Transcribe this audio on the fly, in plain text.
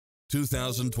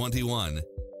2021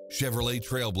 Chevrolet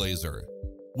TrailBlazer.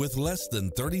 With less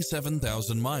than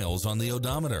 37,000 miles on the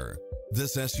odometer,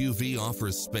 this SUV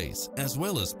offers space as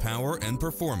well as power and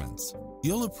performance.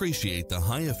 You'll appreciate the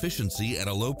high efficiency at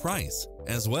a low price,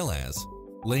 as well as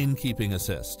lane keeping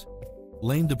assist,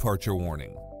 lane departure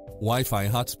warning, Wi-Fi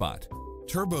hotspot,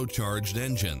 turbocharged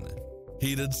engine,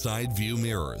 heated side view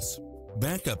mirrors,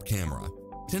 backup camera,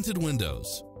 tinted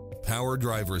windows, power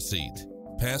driver's seat,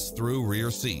 pass-through rear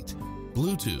seat,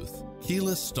 Bluetooth,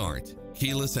 keyless start,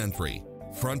 keyless entry,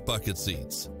 front bucket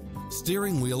seats,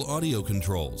 steering wheel audio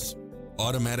controls,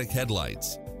 automatic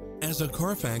headlights. As a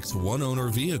Carfax one-owner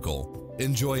vehicle,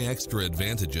 enjoy extra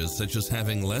advantages such as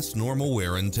having less normal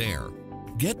wear and tear.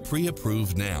 Get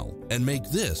pre-approved now and make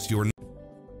this your